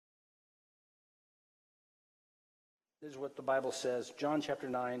This is what the Bible says, John chapter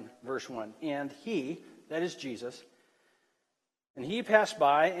 9, verse 1. And he, that is Jesus, and he passed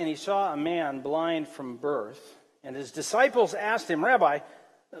by, and he saw a man blind from birth. And his disciples asked him, Rabbi,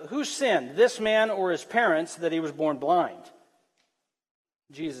 who sinned, this man or his parents, that he was born blind?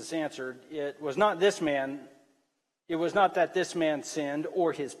 Jesus answered, it was not that this man sinned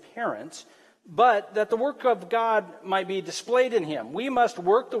or his parents, but that the work of God might be displayed in him. We must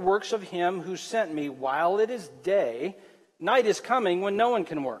work the works of him who sent me while it is day. Night is coming when no one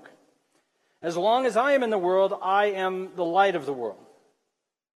can work. As long as I am in the world, I am the light of the world.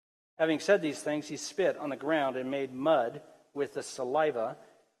 Having said these things, he spit on the ground and made mud with the saliva.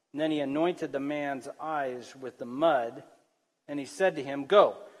 And then he anointed the man's eyes with the mud. And he said to him,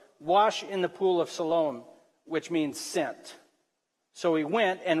 go, wash in the pool of Siloam, which means sent. So he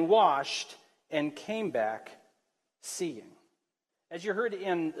went and washed and came back seeing. As you heard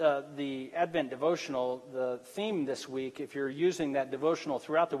in the Advent devotional, the theme this week, if you're using that devotional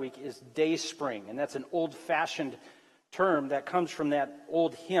throughout the week, is Day Spring. And that's an old-fashioned term that comes from that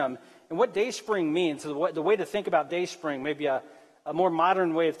old hymn. And what Day Spring means, the way to think about Day Spring, maybe a more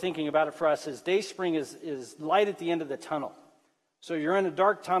modern way of thinking about it for us, is Day Spring is light at the end of the tunnel. So you're in a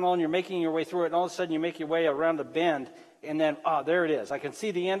dark tunnel and you're making your way through it, and all of a sudden you make your way around a bend, and then, there it is. I can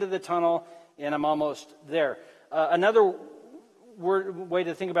see the end of the tunnel, and I'm almost there. Another way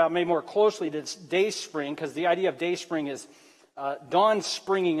to think about it, maybe more closely, is day spring, because the idea of day spring is dawn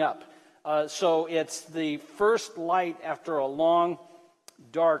springing up. So it's the first light after a long,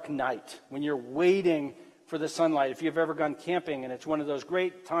 dark night, when you're waiting for the sunlight. If you've ever gone camping, and it's one of those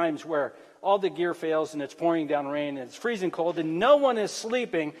great times where all the gear fails, and it's pouring down rain, and it's freezing cold, and no one is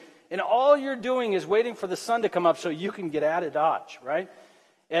sleeping, and all you're doing is waiting for the sun to come up so you can get out of Dodge, right?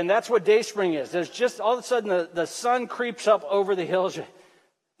 And that's what day spring is. There's just all of a sudden the sun creeps up over the hills.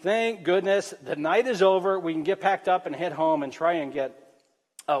 Thank goodness the night is over. We can get packed up and head home and try and get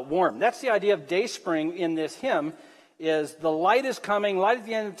warm. That's the idea of day spring in this hymn, is the light is coming, light at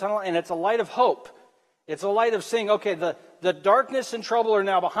the end of the tunnel, and it's a light of hope. It's a light of saying, okay, the darkness and trouble are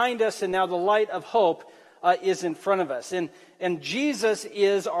now behind us, and now the light of hope is in front of us. And Jesus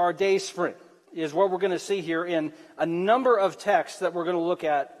is our day spring, is what we're going to see here in a number of texts that we're going to look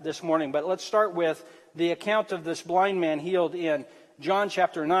at this morning. But let's start with the account of this blind man healed in John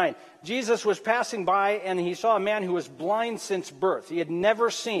chapter 9. Jesus was passing by, and he saw a man who was blind since birth. He had never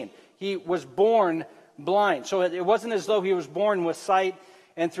seen. He was born blind. So it wasn't as though he was born with sight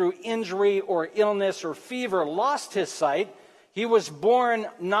and through injury or illness or fever lost his sight. He was born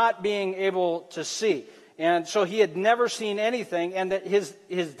not being able to see. And so he had never seen anything, and that his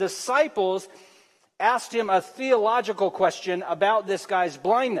disciples asked him a theological question about this guy's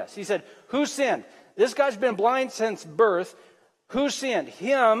blindness. He said, who sinned? This guy's been blind since birth. Who sinned,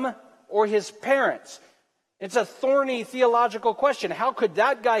 him or his parents? It's a thorny theological question. How could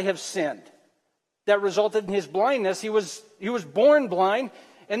that guy have sinned that resulted in his blindness? He was born blind.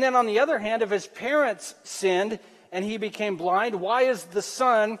 And then on the other hand, if his parents sinned and he became blind, why is the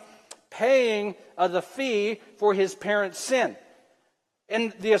son paying the fee for his parents' sin?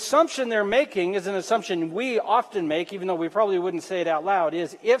 And the assumption they're making is an assumption we often make, even though we probably wouldn't say it out loud,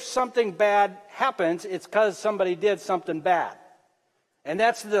 is if something bad happens, it's because somebody did something bad. And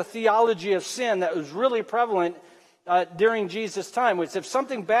that's the theology of sin that was really prevalent during Jesus' time, which if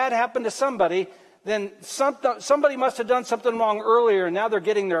something bad happened to somebody, then somebody must have done something wrong earlier, and now they're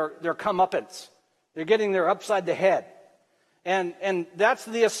getting their comeuppance. They're getting their upside the head. And that's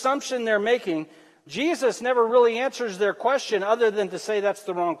the assumption they're making. Jesus never really answers their question other than to say that's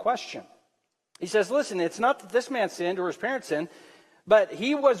the wrong question. He says, listen, it's not that this man sinned or his parents sinned, but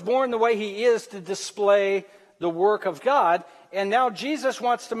he was born the way he is to display the work of God. And now Jesus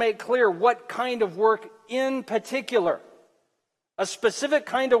wants to make clear what kind of work in particular, a specific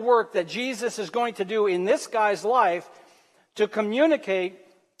kind of work that Jesus is going to do in this guy's life to communicate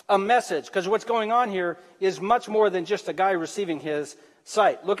a message. Because what's going on here is much more than just a guy receiving his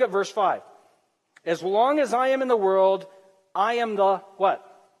sight. Look at verse 5. As long as I am in the world, I am the what?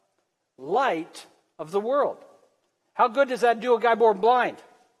 Light of the world. How good does that do a guy born blind?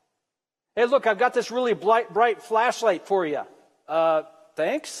 Hey, look, I've got this really bright flashlight for you.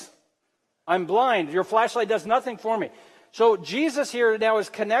 Thanks. I'm blind. Your flashlight does nothing for me. So Jesus here now is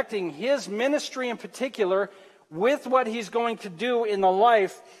connecting his ministry in particular with what he's going to do in the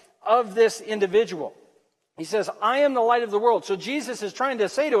life of this individual. He says, I am the light of the world. So Jesus is trying to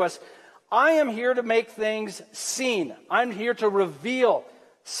say to us, I am here to make things seen. I'm here to reveal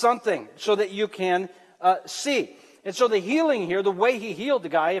something so that you can see. And so the healing here, the way he healed the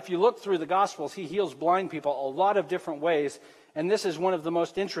guy, if you look through the Gospels, he heals blind people a lot of different ways. And this is one of the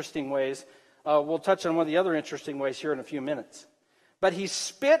most interesting ways We'll touch on one of the other interesting ways here in a few minutes. But he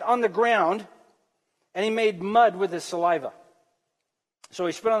spit on the ground, and he made mud with his saliva. So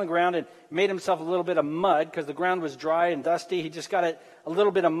he spit on the ground and made himself a little bit of mud because the ground was dry and dusty. He just got a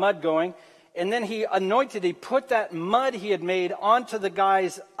little bit of mud going. And then he put that mud he had made onto the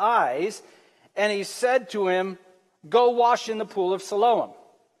guy's eyes, and he said to him, "Go wash in the pool of Siloam."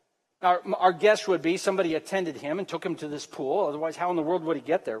 Our guess would be somebody attended him and took him to this pool. Otherwise, how in the world would he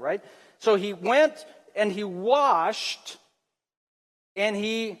get there, right? So he went and he washed and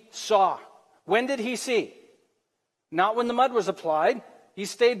he saw. When did he see? Not when the mud was applied. He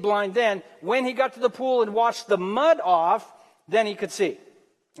stayed blind then. When he got to the pool and washed the mud off, then he could see.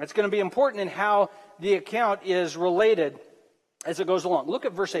 It's going to be important in how the account is related as it goes along. Look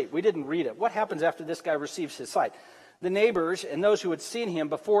at verse 8. We didn't read it. What happens after this guy receives his sight? The neighbors and those who had seen him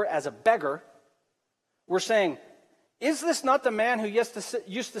before as a beggar were saying, "Is this not the man who used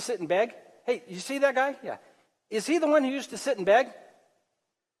to sit and beg? Hey, you see that guy? Yeah. Is he the one who used to sit and beg?"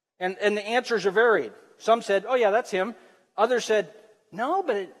 And the answers are varied. Some said, "Oh yeah, that's him." Others said, "No,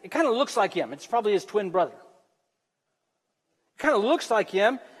 but it kind of looks like him. It's probably his twin brother." It kind of looks like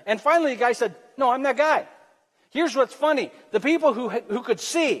him. And finally the guy said, "No, I'm that guy." Here's what's funny. The people who could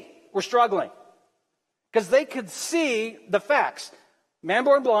see were struggling. Because they could see the facts. Man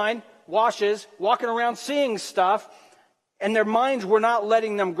born blind, washes, walking around seeing stuff, and their minds were not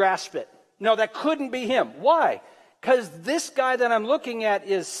letting them grasp it. No, that couldn't be him. Why? Because this guy that I'm looking at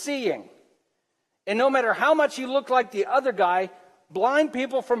is seeing. And no matter how much he looked like the other guy, blind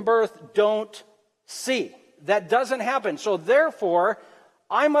people from birth don't see. That doesn't happen. So therefore,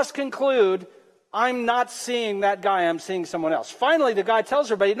 I must conclude I'm not seeing that guy, I'm seeing someone else. Finally, the guy tells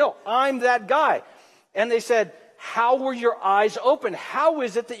everybody, "No, I'm that guy." And they said, "How were your eyes open? How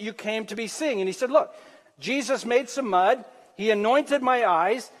is it that you came to be seeing?" And he said, "Look, Jesus made some mud. He anointed my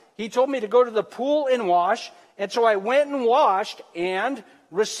eyes. He told me to go to the pool and wash. And so I went and washed and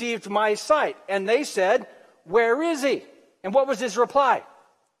received my sight." And they said, "Where is he?" And what was his reply?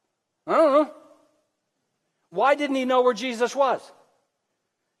 "I don't know." Why didn't he know where Jesus was?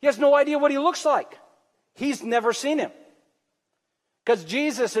 He has no idea what he looks like. He's never seen him. Because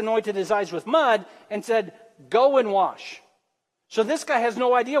Jesus anointed his eyes with mud and said, "Go and wash." So this guy has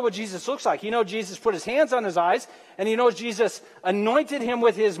no idea what Jesus looks like. He knows Jesus put his hands on his eyes, and he knows Jesus anointed him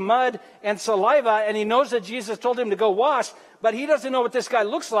with his mud and saliva, and he knows that Jesus told him to go wash, but he doesn't know what this guy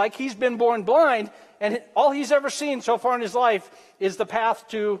looks like. He's been born blind, and all he's ever seen so far in his life is the path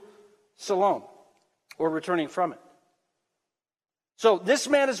to Siloam, or returning from it. So this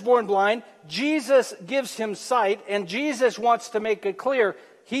man is born blind. Jesus gives him sight, and Jesus wants to make it clear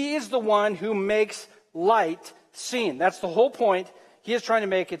he is the one who makes light seen. That's the whole point he is trying to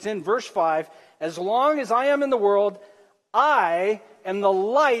make. It's in verse 5. "As long as I am in the world, I am the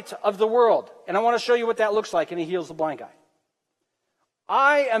light of the world." And I want to show you what that looks like, and he heals the blind guy.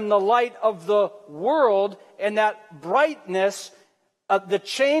 I am the light of the world, and that brightness, the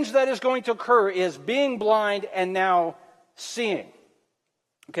change that is going to occur is being blind and now seeing.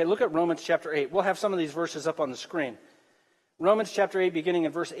 Okay, look at Romans chapter 8. We'll have some of these verses up on the screen. Romans chapter 8, beginning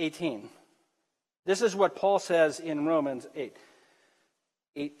in verse 18. This is what Paul says in Romans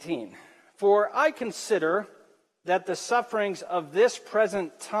 8:18. "For I consider that the sufferings of this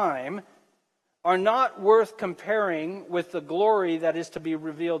present time are not worth comparing with the glory that is to be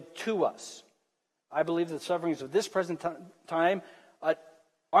revealed to us." I believe the sufferings of this present time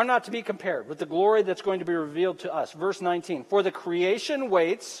are not to be compared with the glory that's going to be revealed to us. Verse 19, "For the creation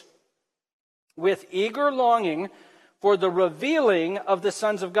waits with eager longing for the revealing of the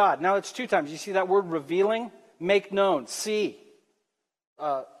sons of God." Now it's two times. You see that word revealing? Make known, see,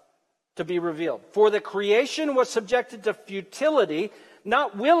 to be revealed. "For the creation was subjected to futility,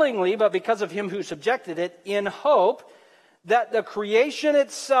 not willingly, but because of him who subjected it, in hope that the creation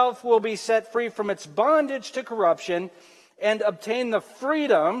itself will be set free from its bondage to corruption and obtain the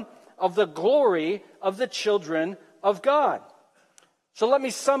freedom of the glory of the children of God." So let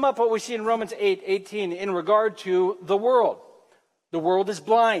me sum up what we see in Romans 8:18 in regard to the world. The world is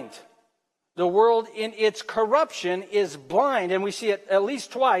blind. The world in its corruption is blind, and we see it at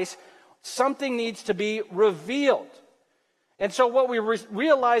least twice. Something needs to be revealed. And so what we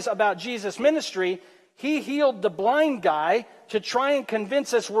realize about Jesus' ministry, he healed the blind guy to try and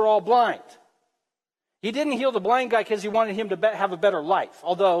convince us we're all blind. He didn't heal the blind guy because he wanted him to have a better life,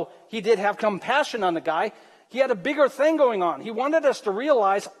 although he did have compassion on the guy. He had a bigger thing going on. He wanted us to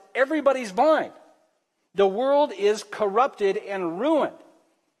realize everybody's blind. The world is corrupted and ruined.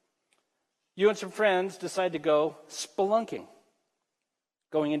 You and some friends decide to go spelunking,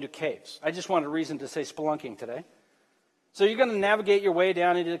 going into caves. I just wanted a reason to say spelunking today. So you're going to navigate your way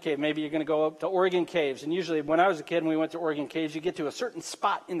down into the cave. Maybe you're going to go up to Oregon Caves. And usually when I was a kid and we went to Oregon Caves, you get to a certain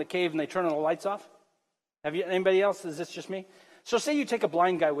spot in the cave and they turn all the lights off. Anybody else? Is this just me? So say you take a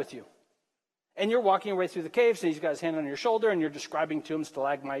blind guy with you. And you're walking your way through the caves, and he's got his hand on your shoulder, and you're describing to him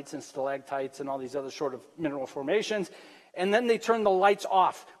stalagmites and stalactites and all these other sort of mineral formations. And then they turn the lights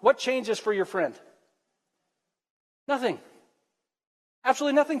off. What changes for your friend? Nothing.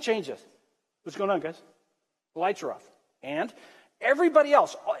 Absolutely nothing changes. What's going on, guys? The lights are off. And everybody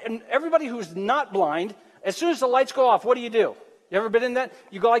else, and everybody who's not blind, as soon as the lights go off, what do? You ever been in that?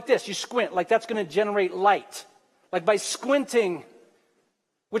 You go like this. You squint, like that's going to generate light. Like by squinting,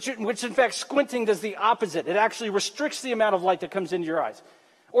 which in fact, squinting does the opposite. It actually restricts the amount of light that comes into your eyes.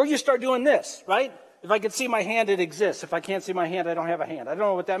 Or you start doing this, right? If I can see my hand, it exists. If I can't see my hand, I don't have a hand. I don't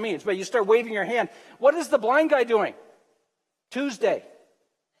know what that means, but you start waving your hand. What is the blind guy doing? Tuesday.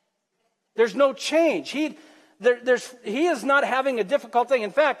 There's no change. He is not having a difficult thing.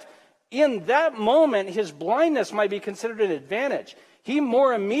 In fact, in that moment, his blindness might be considered an advantage. He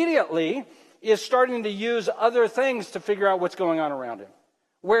more immediately is starting to use other things to figure out what's going on around him.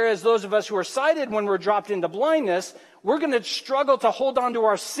 Whereas those of us who are sighted, when we're dropped into blindness, we're going to struggle to hold on to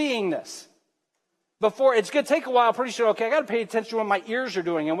our seeingness. Before, it's going to take a while, pretty soon, okay, I got to pay attention to what my ears are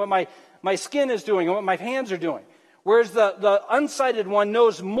doing and what my skin is doing and what my hands are doing. Whereas the unsighted one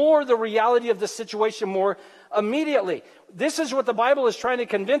knows more the reality of the situation more immediately. This is what the Bible is trying to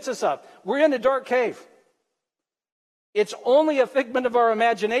convince us of. We're in a dark cave. It's only a figment of our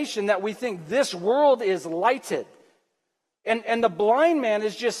imagination that we think this world is lighted. And the blind man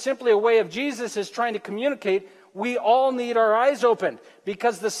is just simply a way of Jesus is trying to communicate we all need our eyes opened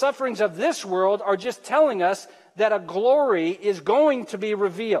because the sufferings of this world are just telling us that a glory is going to be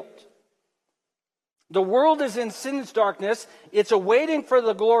revealed. The world is in sin's darkness. It's awaiting for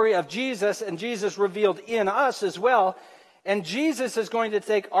the glory of Jesus, and Jesus revealed in us as well. And Jesus is going to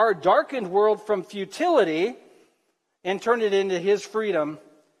take our darkened world from futility and turn it into his freedom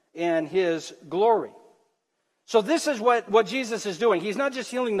and his glory. So this is what Jesus is doing. He's not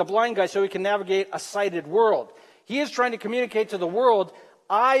just healing the blind guy so he can navigate a sighted world. He is trying to communicate to the world,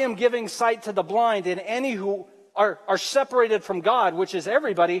 I am giving sight to the blind, and any who are separated from God, which is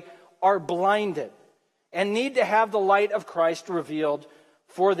everybody, are blinded and need to have the light of Christ revealed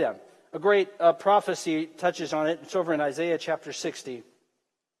for them. A great prophecy touches on it. It's over in Isaiah chapter 60,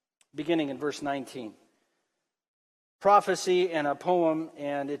 beginning in verse 19. Prophecy and a poem,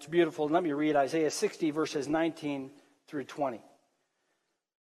 and it's beautiful. Let me read Isaiah 60, verses 19 through 20.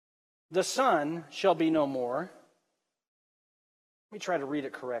 The sun shall be no more. Let me try to read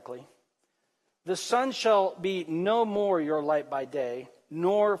it correctly. The sun shall be no more your light by day,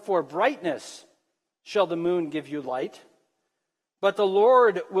 nor for brightness shall the moon give you light. But the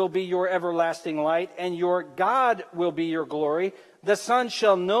Lord will be your everlasting light, and your God will be your glory. The sun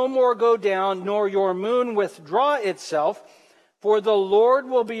shall no more go down, nor your moon withdraw itself. For the Lord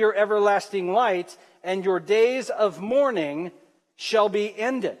will be your everlasting light, and your days of mourning shall be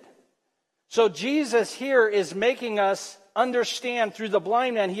ended. So Jesus here is making us understand through the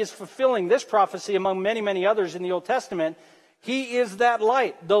blind man, he is fulfilling this prophecy among many, many others in the Old Testament. He is that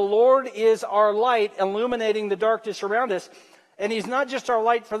light. The Lord is our light, illuminating the darkness around us. And he's not just our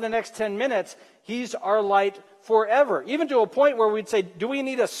light for the next 10 minutes. He's our light forever. Even to a point where we'd say, do we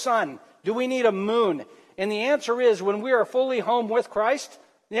need a sun? Do we need a moon? And the answer is, when we are fully home with Christ,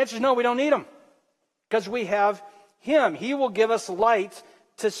 the answer is no, we don't need them. Because we have him. He will give us light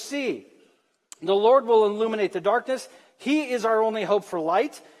to see. The Lord will illuminate the darkness. He is our only hope for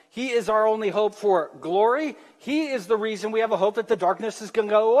light. He is our only hope for glory. He is the reason we have a hope that the darkness is going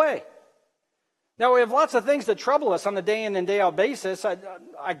to go away. Now, we have lots of things that trouble us on a day in and day out basis.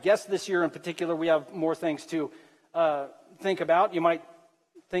 I guess this year in particular, we have more things to think about. You might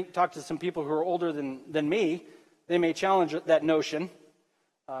talk to some people who are older than me. They may challenge that notion.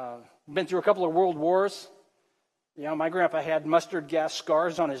 Been through a couple of world wars. You know, my grandpa had mustard gas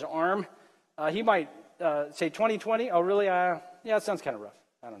scars on his arm. He might say 2020. Oh, really? Yeah, it sounds kind of rough.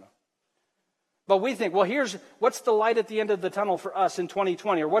 I don't know. But we think, well, what's the light at the end of the tunnel for us in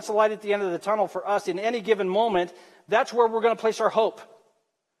 2020? Or what's the light at the end of the tunnel for us in any given moment? That's where we're going to place our hope.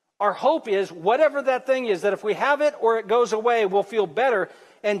 Our hope is whatever that thing is, that if we have it or it goes away, we'll feel better.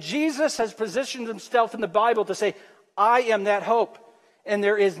 And Jesus has positioned himself in the Bible to say, I am that hope. And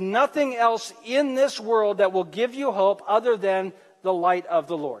there is nothing else in this world that will give you hope other than the light of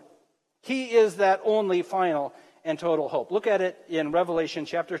the Lord. He is that only final and total hope. Look at it in Revelation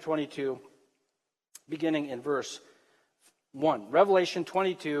chapter 22. Beginning in verse 1. Revelation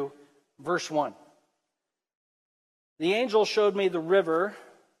 22, verse 1. The angel showed me the river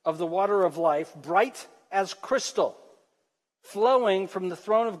of the water of life, bright as crystal, flowing from the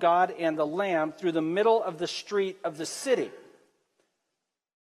throne of God and the Lamb through the middle of the street of the city.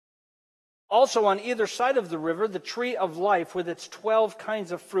 Also on either side of the river, the tree of life with its 12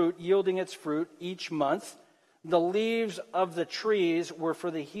 kinds of fruit, yielding its fruit each month. The leaves of the trees were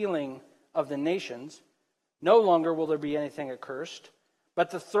for the healing of the nations. No longer will there be anything accursed, but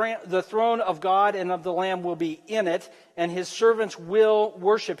the throne of God and of the Lamb will be in it, and his servants will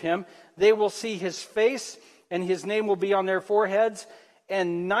worship him. They will see his face, and his name will be on their foreheads,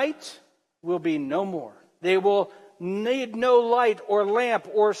 and night will be no more. They will need no light or lamp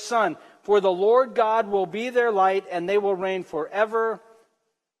or sun, for the Lord God will be their light, and they will reign forever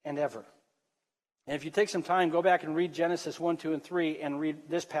and ever. And if you take some time, go back and read Genesis 1, 2, and 3, and read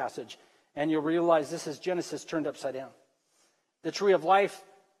this passage, and you'll realize this is Genesis turned upside down. The tree of life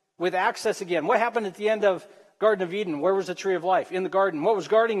with access again. What happened at the end of Garden of Eden? Where was the tree of life? In the garden. What was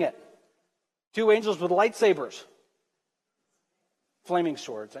guarding it? 2 angels with lightsabers. Flaming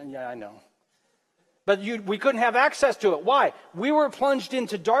swords. And yeah, I know. But we couldn't have access to it. Why? We were plunged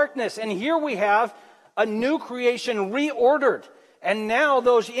into darkness. And here we have a new creation reordered. And now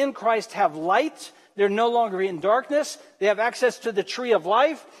those in Christ have light. They're no longer in darkness. They have access to the tree of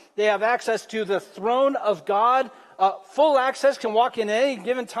life. They have access to the throne of God. Full access, can walk in at any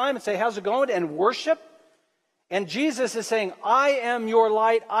given time and say, how's it going? And worship. And Jesus is saying, I am your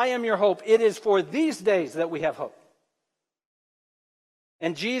light. I am your hope. It is for these days that we have hope.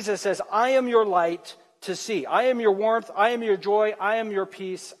 And Jesus says, I am your light to see. I am your warmth. I am your joy. I am your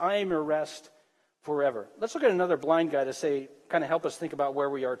peace. I am your rest forever. Let's look at another blind guy to say, kind of help us think about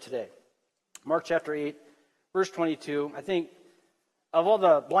where we are today. Mark chapter 8, verse 22. I think of all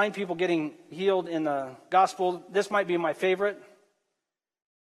the blind people getting healed in the gospel, this might be my favorite.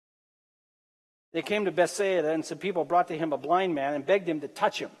 They came to Bethsaida, and some people brought to him a blind man and begged him to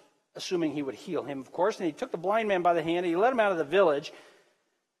touch him, assuming he would heal him, of course. And he took the blind man by the hand, and he led him out of the village.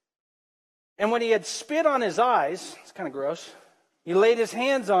 And when he had spit on his eyes, it's kind of gross, he laid his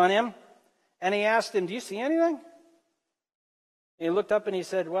hands on him, and he asked him, do you see anything? And he looked up and he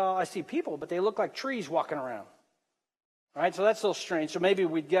said, well, I see people, but they look like trees walking around. All right, so that's a little strange. So maybe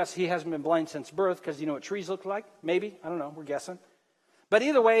we'd guess he hasn't been blind since birth because you know what trees look like? Maybe. I don't know. We're guessing. But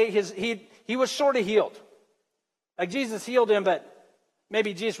either way, he was sort of healed. Like Jesus healed him, but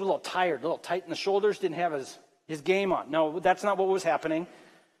maybe Jesus was a little tired, a little tight in the shoulders, didn't have his game on. No, that's not what was happening.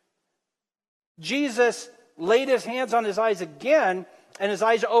 Jesus laid his hands on his eyes again, and his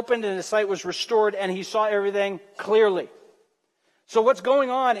eyes opened and his sight was restored, and he saw everything clearly. So what's going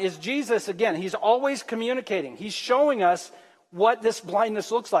on is Jesus, again, he's always communicating. He's showing us what this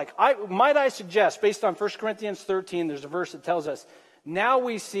blindness looks like. Might I suggest, based on 1 Corinthians 13, there's a verse that tells us, now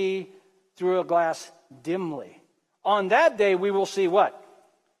we see through a glass dimly. On that day, we will see what?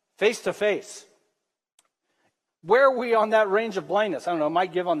 Face to face. Where are we on that range of blindness? I don't know, it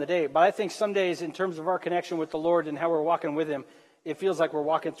might give on the day, but I think some days in terms of our connection with the Lord and how we're walking with him, it feels like we're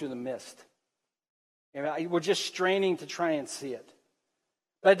walking through the mist. We're just straining to try and see it.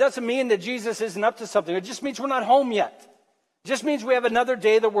 But it doesn't mean that Jesus isn't up to something. It just means we're not home yet. It just means we have another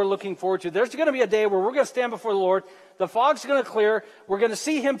day that we're looking forward to. There's going to be a day where we're going to stand before the Lord. The fog's going to clear. We're going to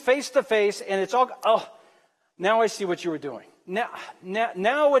see him face to face. And it's all, oh, now I see what you were doing. Now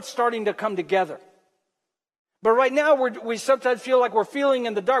it's starting to come together. But right now we sometimes feel like we're feeling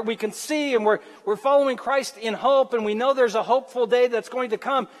in the dark. We can see and we're following Christ in hope. And we know there's a hopeful day that's going to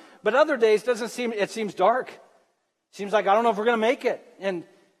come. But other days it seems dark. It seems like I don't know if we're going to make it. And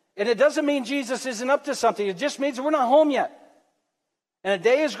it doesn't mean Jesus isn't up to something. It just means we're not home yet. And a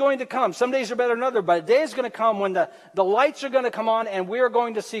day is going to come. Some days are better than others, but a day is going to come when the lights are going to come on and we are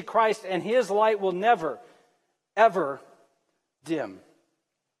going to see Christ, and his light will never, ever dim.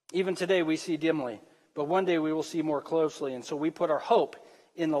 Even today we see dimly, but one day we will see more closely. And so we put our hope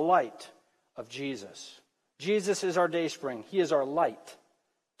in the light of Jesus. Jesus is our dayspring. He is our light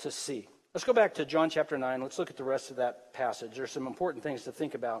to see. Let's go back to John chapter 9. Let's look at the rest of that passage. There's some important things to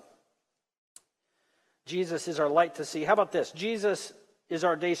think about. Jesus is our light to see. How about this? Jesus is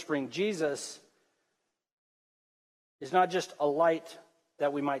our dayspring. Jesus is not just a light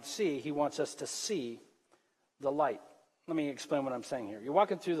that we might see. He wants us to see the light. Let me explain what I'm saying here. You're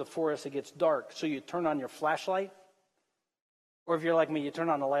walking through the forest, it gets dark, so you turn on your flashlight. Or if you're like me, you turn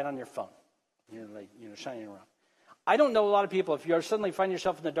on the light on your phone. You're like, shining around. I don't know a lot of people, if you suddenly find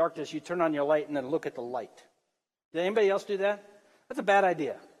yourself in the darkness, you turn on your light and then look at the light. Did anybody else do that? That's a bad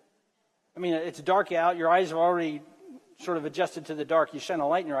idea. I mean, it's dark out. Your eyes are already sort of adjusted to the dark. You shine a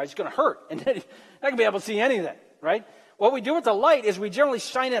light in your eyes, it's going to hurt. And then you're not going to be able to see anything, right? What we do with the light is we generally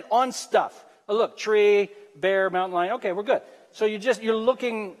shine it on stuff. Oh, look, tree, bear, mountain lion. Okay, we're good. So you're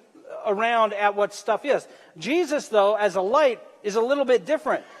looking around at what stuff is. Jesus, though, as a light, is a little bit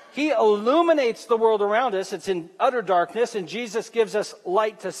different. He illuminates the world around us. It's in utter darkness, and Jesus gives us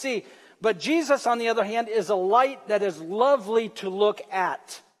light to see. But Jesus, on the other hand, is a light that is lovely to look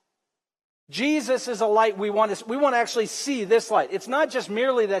at. Jesus is a light we want to actually see this light. It's not just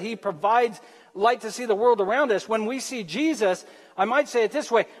merely that he provides light to see the world around us. When we see Jesus, I might say it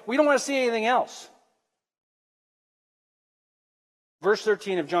this way, we don't want to see anything else. Verse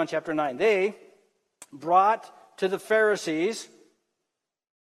 13 of John chapter 9. They brought to the Pharisees...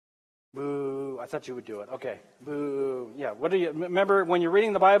 Boo, I thought you would do it. Okay, boo. Yeah, what do you remember when you're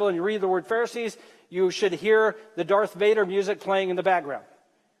reading the Bible and you read the word Pharisees, you should hear the Darth Vader music playing in the background.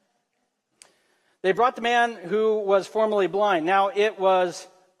 They brought the man who was formerly blind. Now it was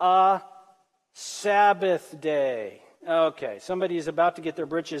a Sabbath day. Okay, somebody is about to get their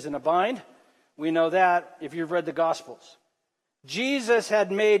britches in a bind. We know that if you've read the Gospels. Jesus had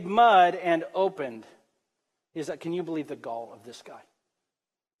made mud and opened. Can you believe the gall of this guy?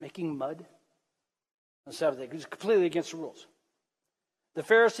 Making mud on the Sabbath day. It was completely against the rules. The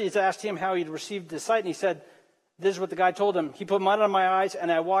Pharisees asked him how he'd received the sight, and he said, this is what the guy told him. He put mud on my eyes,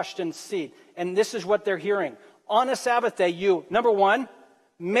 and I washed in seed. And this is what they're hearing. On a Sabbath day, you, number one,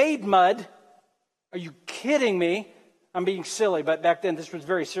 made mud. Are you kidding me? I'm being silly, but back then this was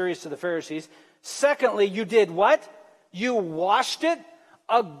very serious to the Pharisees. Secondly, you did what? You washed it.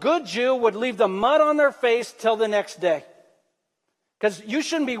 A good Jew would leave the mud on their face till the next day. Because you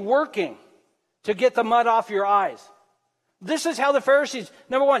shouldn't be working to get the mud off your eyes. This is how the Pharisees,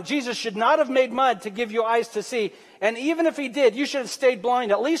 number one, Jesus should not have made mud to give you eyes to see. And even if he did, you should have stayed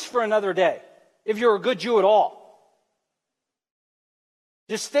blind at least for another day, if you're a good Jew at all.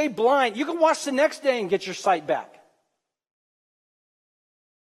 Just stay blind. You can wash the next day and get your sight back.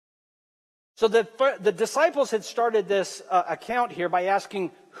 So the disciples had started this account here by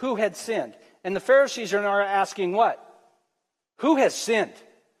asking who had sinned. And the Pharisees are now asking what? Who has sinned?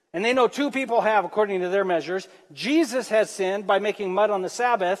 And they know two people have, according to their measures. Jesus has sinned by making mud on the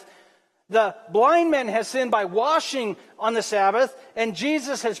Sabbath. The blind man has sinned by washing on the Sabbath. And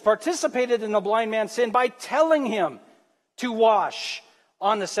Jesus has participated in the blind man's sin by telling him to wash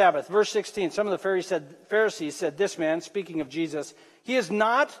on the Sabbath. Verse 16, some of the Pharisees said, this man, speaking of Jesus, he is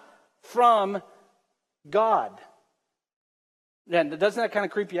not from God. Then doesn't that kind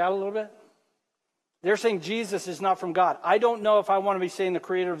of creep you out a little bit? They're saying Jesus is not from God. I don't know if I want to be saying the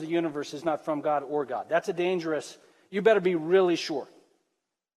creator of the universe is not from God or God. That's a dangerous, you better be really sure.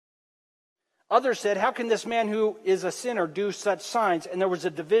 Others said, how can this man who is a sinner do such signs? And there was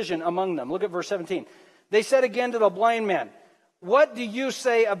a division among them. Look at verse 17. They said again to the blind man, what do you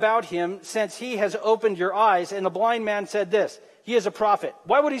say about him since he has opened your eyes? And the blind man said this, he is a prophet.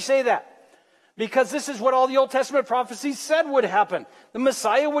 Why would he say that? Because this is what all the Old Testament prophecies said would happen. The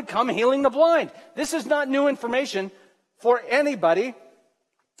Messiah would come healing the blind. This is not new information for anybody,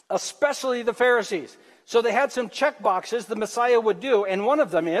 especially the Pharisees. So they had some check boxes the Messiah would do, and one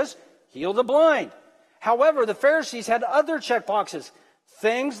of them is heal the blind. However, the Pharisees had other check boxes,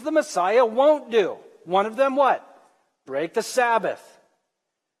 things the Messiah won't do. One of them what? Break the Sabbath.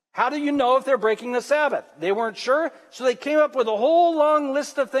 How do you know if they're breaking the Sabbath? They weren't sure, so they came up with a whole long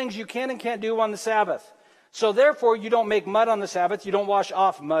list of things you can and can't do on the Sabbath. So therefore, you don't make mud on the Sabbath. You don't wash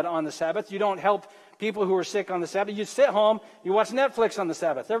off mud on the Sabbath. You don't help people who are sick on the Sabbath. You sit home, you watch Netflix on the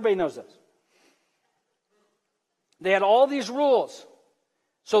Sabbath. Everybody knows this. They had all these rules.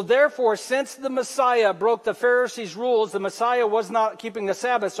 So therefore, since the Messiah broke the Pharisees' rules, the Messiah was not keeping the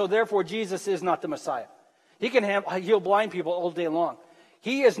Sabbath, so therefore Jesus is not the Messiah. He can heal blind people all day long.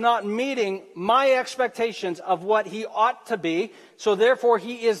 He is not meeting my expectations of what he ought to be, so therefore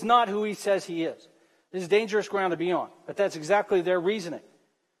he is not who he says he is. This is dangerous ground to be on, but that's exactly their reasoning.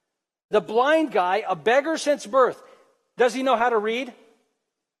 The blind guy, a beggar since birth, does he know how to read?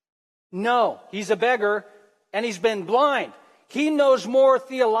 No, he's a beggar and he's been blind. He knows more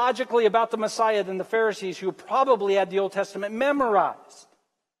theologically about the Messiah than the Pharisees, who probably had the Old Testament memorized.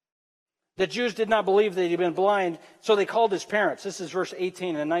 The Jews did not believe that he'd been blind, so they called his parents. This is verse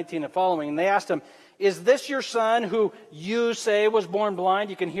 18 and 19 and following. And they asked him, is this your son who you say was born blind?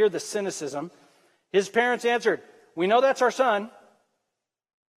 You can hear the cynicism. His parents answered, we know that's our son.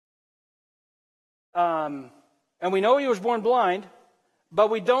 And we know he was born blind, but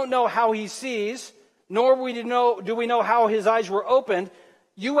we don't know how he sees, nor do we know how his eyes were opened.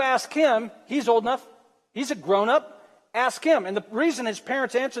 You ask him, he's old enough, he's a grown-up. Ask him. And the reason his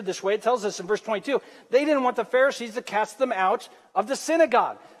parents answered this way, it tells us in verse 22, they didn't want the Pharisees to cast them out of the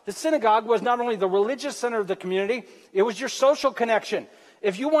synagogue. The synagogue was not only the religious center of the community, it was your social connection.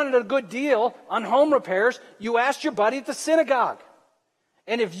 If you wanted a good deal on home repairs, you asked your buddy at the synagogue.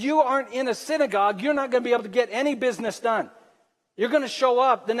 And if you aren't in a synagogue, you're not going to be able to get any business done. You're going to show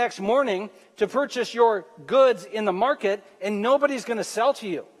up the next morning to purchase your goods in the market, and nobody's going to sell to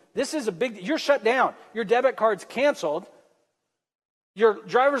you. This is you're shut down. Your debit card's canceled. Your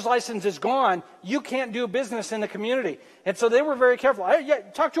driver's license is gone. You can't do business in the community. And so they were very careful.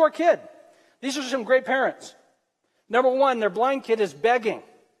 Talk to our kid. These are some great parents. Number one, their blind kid is begging.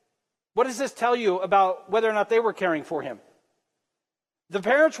 What does this tell you about whether or not they were caring for him? The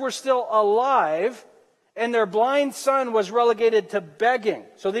parents were still alive, and their blind son was relegated to begging.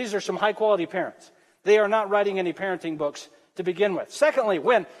 So these are some high-quality parents. They are not writing any parenting books to begin with. Secondly,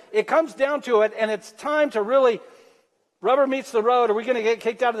 when it comes down to it, and it's time to really rubber meets the road, are we going to get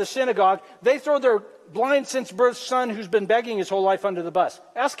kicked out of the synagogue? They throw their blind since birth son who's been begging his whole life under the bus.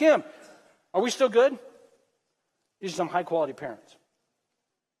 Ask him, are we still good? These are some high-quality parents.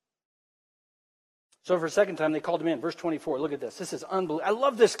 So for a second time, they called him in. Verse 24, look at this. This is unbelievable. I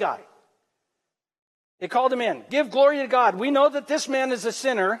love this guy. They called him in. Give glory to God. We know that this man is a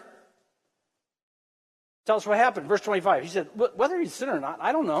sinner. Tell us what happened. Verse 25. He said, whether he's a sinner or not,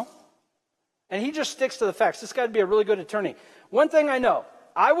 I don't know. And he just sticks to the facts. This guy would be a really good attorney. One thing I know,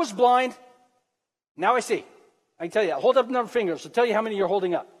 I was blind. Now I see. I can tell you, hold up a number of fingers to tell you how many you're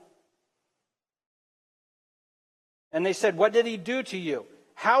holding up. And they said, what did he do to you?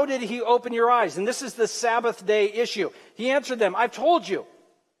 How did he open your eyes? And this is the Sabbath day issue. He answered them, I've told you.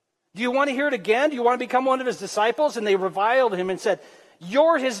 Do you want to hear it again? Do you want to become one of his disciples? And they reviled him and said,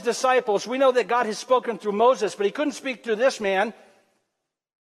 you're his disciples. We know that God has spoken through Moses, but he couldn't speak through this man.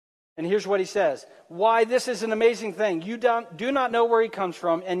 And here's what he says. Why, this is an amazing thing. You do not know where he comes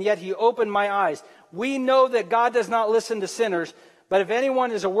from, and yet he opened my eyes. We know that God does not listen to sinners, but if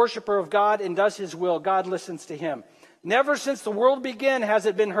anyone is a worshiper of God and does his will, God listens to him. Never since the world began has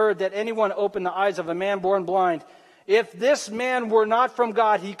it been heard that anyone opened the eyes of a man born blind. If this man were not from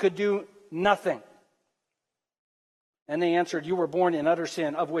God, he could do nothing. And they answered, you were born in utter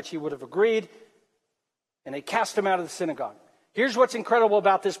sin, of which he would have agreed. And they cast him out of the synagogue. Here's what's incredible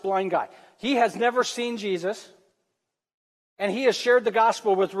about this blind guy. He has never seen Jesus, and he has shared the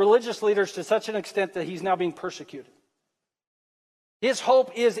gospel with religious leaders to such an extent that he's now being persecuted. His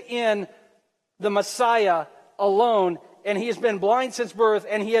hope is in the Messiah alone, and he has been blind since birth,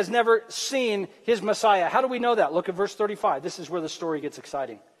 and he has never seen his Messiah. How do we know that? Look at verse 35. This is where the story gets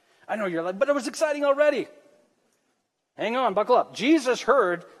exciting. I know you're like, but it was exciting already. Hang on, buckle up. Jesus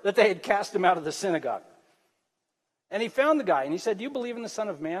heard that they had cast him out of the synagogue. And he found the guy, and he said, do you believe in the Son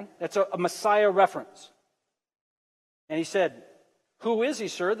of Man? That's a Messiah reference. And he said, who is he,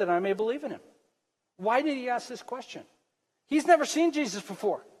 sir, that I may believe in him? Why did he ask this question? He's never seen Jesus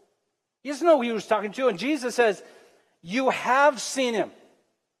before. He doesn't know who he was talking to. And Jesus says, you have seen him.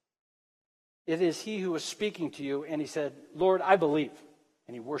 It is he who is speaking to you. And he said, Lord, I believe.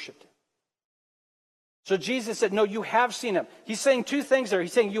 And he worshiped him. So Jesus said, no, you have seen him. He's saying two things there.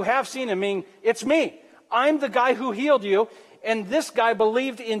 He's saying, you have seen him, meaning it's me. I'm the guy who healed you. And this guy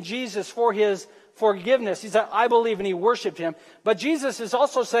believed in Jesus for his forgiveness. He said, I believe, and he worshiped him. But Jesus is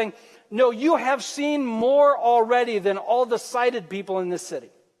also saying, no, you have seen more already than all the sighted people in this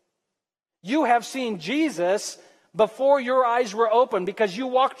city. You have seen Jesus before your eyes were open because you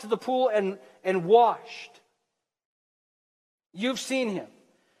walked to the pool and washed. You've seen him.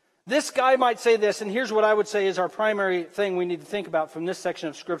 This guy might say this, and here's what I would say is our primary thing we need to think about from this section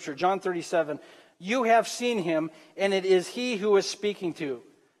of Scripture. John 37, you have seen him, and it is he who is speaking to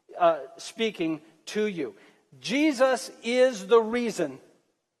you. Jesus is the reason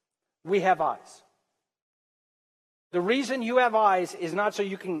we have eyes. The reason you have eyes is not so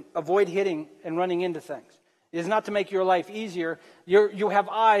you can avoid hitting and running into things. It is not to make your life easier. You have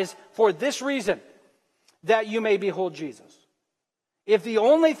eyes for this reason, that you may behold Jesus. If the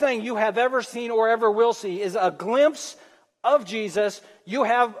only thing you have ever seen or ever will see is a glimpse of Jesus, you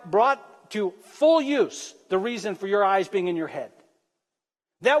have brought to full use the reason for your eyes being in your head.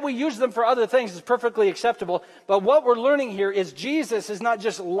 That we use them for other things is perfectly acceptable. But what we're learning here is Jesus is not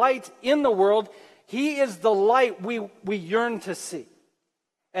just light in the world. He is the light we yearn to see.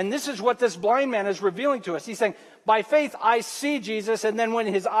 And this is what this blind man is revealing to us. He's saying, by faith I see Jesus, and then when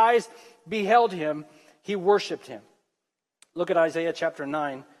his eyes beheld him, he worshiped him. Look at Isaiah chapter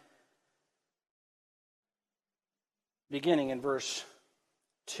 9, beginning in verse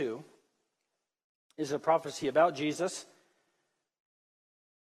 2. Is a prophecy about Jesus.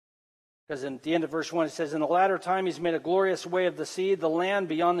 Because at the end of verse 1 it says, in the latter time he's made a glorious way of the sea, the land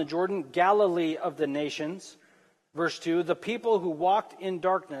beyond the Jordan, Galilee of the nations. Verse 2, the people who walked in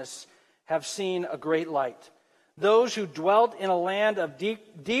darkness have seen a great light. Those who dwelt in a land of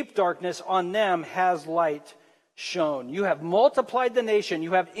deep darkness, on them has light shown. You have multiplied the nation.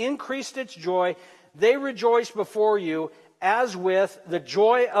 You have increased its joy. They rejoice before you as with the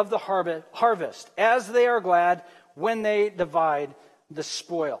joy of the harvest, as they are glad when they divide the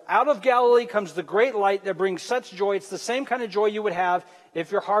spoil. Out of Galilee comes the great light that brings such joy. It's the same kind of joy you would have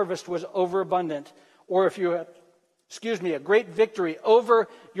if your harvest was overabundant, or if you had, a great victory over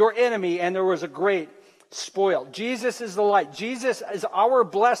your enemy and there was a great spoil. Jesus is the light. Jesus is our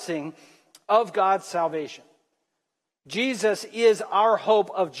blessing of God's salvation. Jesus is our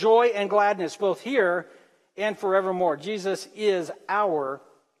hope of joy and gladness, both here and forevermore. Jesus is our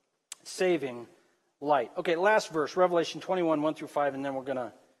saving light. Okay, last verse, Revelation 21, 1 through 5, and then we're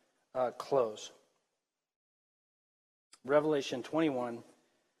going to close. Revelation 21,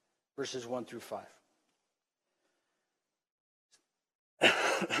 verses 1 through 5.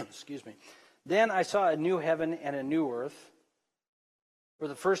 Excuse me. Then I saw a new heaven and a new earth, for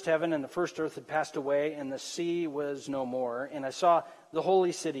the first heaven and the first earth had passed away, and the sea was no more. And I saw the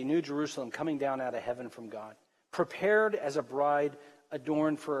holy city, New Jerusalem, coming down out of heaven from God, prepared as a bride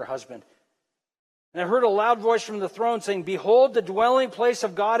adorned for her husband. And I heard a loud voice from the throne saying, "Behold, the dwelling place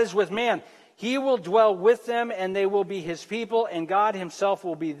of God is with man. He will dwell with them, and they will be his people, and God himself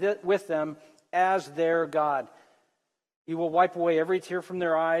will be with them as their God. He will wipe away every tear from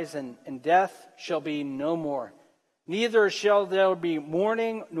their eyes, and death shall be no more. Neither shall there be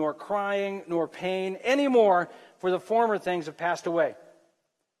mourning, nor crying, nor pain anymore, for the former things have passed away."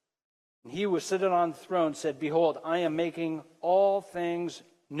 And he who was sitting on the throne said, "Behold, I am making all things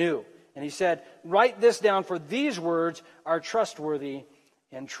new." And he said, "Write this down, for these words are trustworthy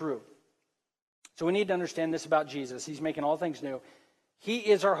and true." So we need to understand this about Jesus. He's making all things new. He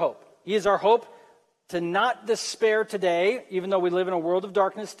is our hope. He is our hope to not despair today, even though we live in a world of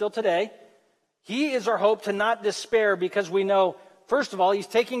darkness still today. He is our hope to not despair, because we know, first of all, he's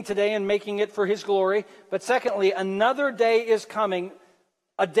taking today and making it for his glory. But secondly, another day is coming,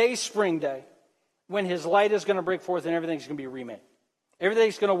 a day spring day, when his light is going to break forth and everything's going to be remade.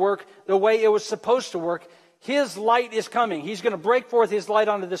 Everything's going to work the way it was supposed to work. His light is coming. He's going to break forth his light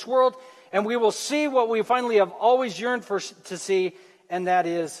onto this world, and we will see what we finally have always yearned to see, and that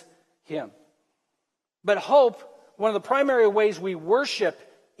is him. But hope, one of the primary ways we worship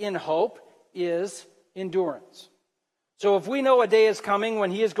in hope, is endurance. So if we know a day is coming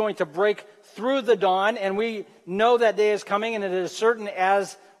when he is going to break through the dawn, and we know that day is coming and it is certain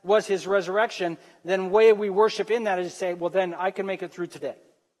as was his resurrection, then the way we worship in that is to say, well, then I can make it through today.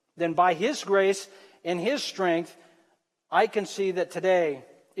 Then by his grace and his strength, I can see that today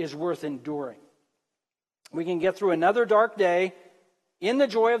is worth enduring. We can get through another dark day in the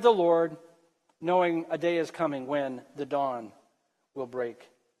joy of the Lord, knowing a day is coming when the dawn will break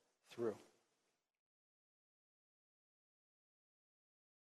through.